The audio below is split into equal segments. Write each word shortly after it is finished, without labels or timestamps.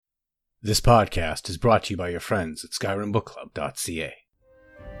This podcast is brought to you by your friends at SkyrimBookClub.ca.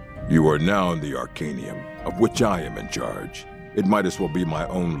 You are now in the Arcanium, of which I am in charge. It might as well be my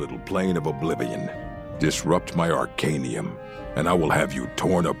own little plane of oblivion. Disrupt my Arcanium, and I will have you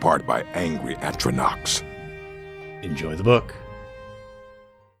torn apart by angry Atronachs. Enjoy the book.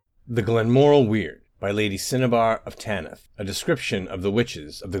 The Glenmoral Weird by Lady Cinnabar of Tanith, a description of the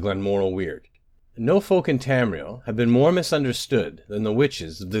witches of the Glenmoral Weird. No folk in Tamriel have been more misunderstood than the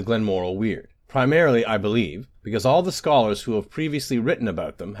witches of the Glenmoral Weird. Primarily, I believe, because all the scholars who have previously written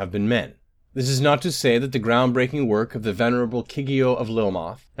about them have been men. This is not to say that the groundbreaking work of the Venerable Kigio of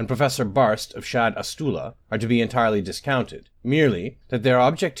Lilmoth and Professor Barst of Shad Astula are to be entirely discounted, merely that their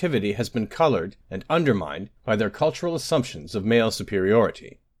objectivity has been colored and undermined by their cultural assumptions of male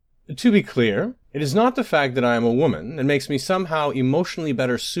superiority. To be clear, it is not the fact that I am a woman that makes me somehow emotionally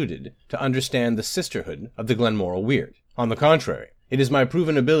better suited to understand the sisterhood of the Glenmoral Weird. On the contrary, it is my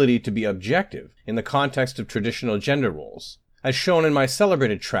proven ability to be objective in the context of traditional gender roles, as shown in my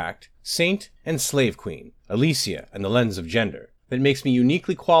celebrated tract, Saint and Slave Queen, Alicia and the Lens of Gender, that makes me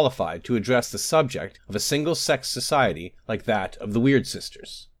uniquely qualified to address the subject of a single-sex society like that of the Weird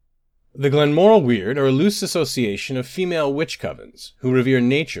Sisters. The Glenmoral Weird are a loose association of female witch covens who revere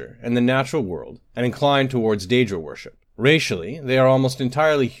nature and the natural world and incline towards Daedra worship. Racially, they are almost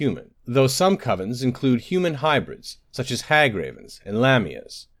entirely human, though some covens include human hybrids, such as hag-ravens and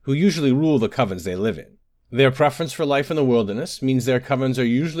lamias, who usually rule the covens they live in. Their preference for life in the wilderness means their covens are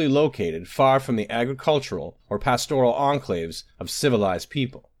usually located far from the agricultural or pastoral enclaves of civilized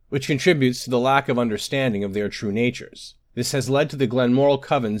people, which contributes to the lack of understanding of their true natures. This has led to the Glenmoral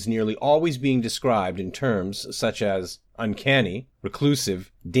covens nearly always being described in terms such as uncanny,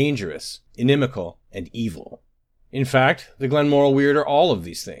 reclusive, dangerous, inimical, and evil. In fact, the Glenmoral Weird are all of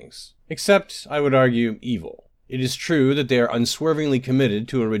these things, except, I would argue, evil. It is true that they are unswervingly committed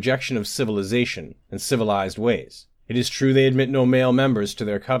to a rejection of civilization and civilized ways. It is true they admit no male members to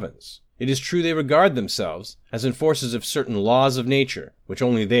their covens. It is true they regard themselves as enforcers of certain laws of nature which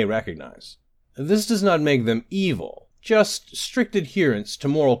only they recognize. This does not make them evil, just strict adherence to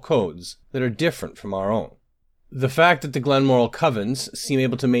moral codes that are different from our own. The fact that the Glenmoral covens seem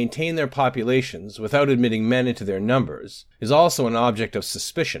able to maintain their populations without admitting men into their numbers is also an object of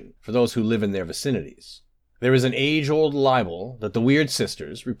suspicion for those who live in their vicinities. There is an age-old libel that the Weird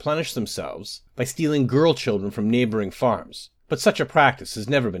Sisters replenish themselves by stealing girl children from neighboring farms, but such a practice has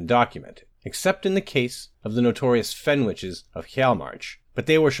never been documented, except in the case of the notorious Fen Witches of Hjalmarch, but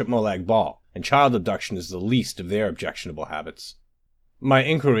they worship Molag Bal, and child abduction is the least of their objectionable habits. My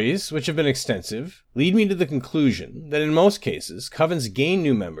inquiries, which have been extensive, lead me to the conclusion that in most cases covens gain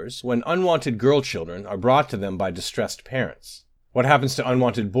new members when unwanted girl children are brought to them by distressed parents. What happens to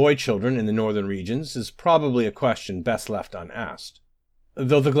unwanted boy children in the northern regions is probably a question best left unasked.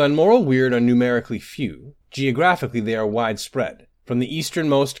 Though the Glenmoral Weird are numerically few, geographically they are widespread, from the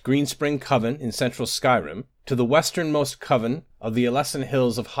easternmost Greenspring Coven in central Skyrim to the westernmost coven of the Ellesson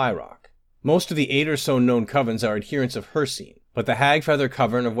Hills of High Rock. Most of the 8 or so known covens are adherents of Hircine, but the Hagfeather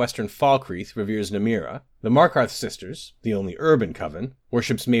Coven of western Falkreath reveres Namira, the Markarth Sisters, the only urban coven,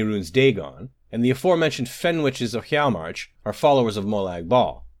 worships Mehrunes Dagon, and the aforementioned Fen Witches of Hjalmarch are followers of Molag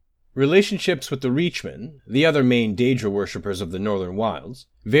Bal. Relationships with the Reachmen, the other main Daedra worshippers of the northern wilds,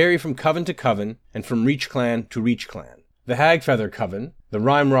 vary from coven to coven and from Reach clan to Reach clan. The Hagfeather Coven, the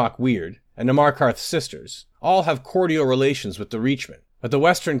Rimerock Weird, and the Markarth Sisters all have cordial relations with the Reachmen, but the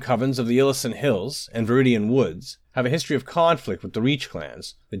western covens of the Ellesson Hills and Viridian Woods have a history of conflict with the Reach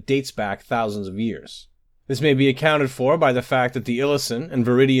clans that dates back thousands of years. This may be accounted for by the fact that the Ellesson and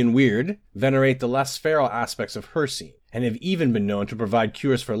Viridian Weird venerate the less feral aspects of Hircine, and have even been known to provide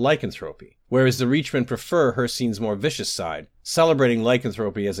cures for lycanthropy, whereas the Reachmen prefer Hircine's more vicious side, celebrating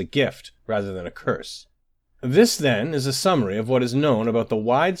lycanthropy as a gift rather than a curse. This, then, is a summary of what is known about the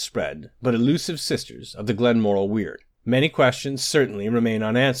widespread but elusive sisters of the Glenmoral Weird. Many questions certainly remain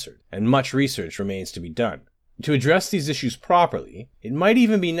unanswered, and much research remains to be done. To address these issues properly, it might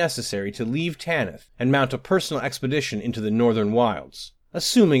even be necessary to leave Tanith and mount a personal expedition into the northern wilds,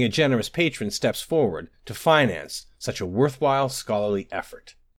 assuming a generous patron steps forward to finance such a worthwhile scholarly effort.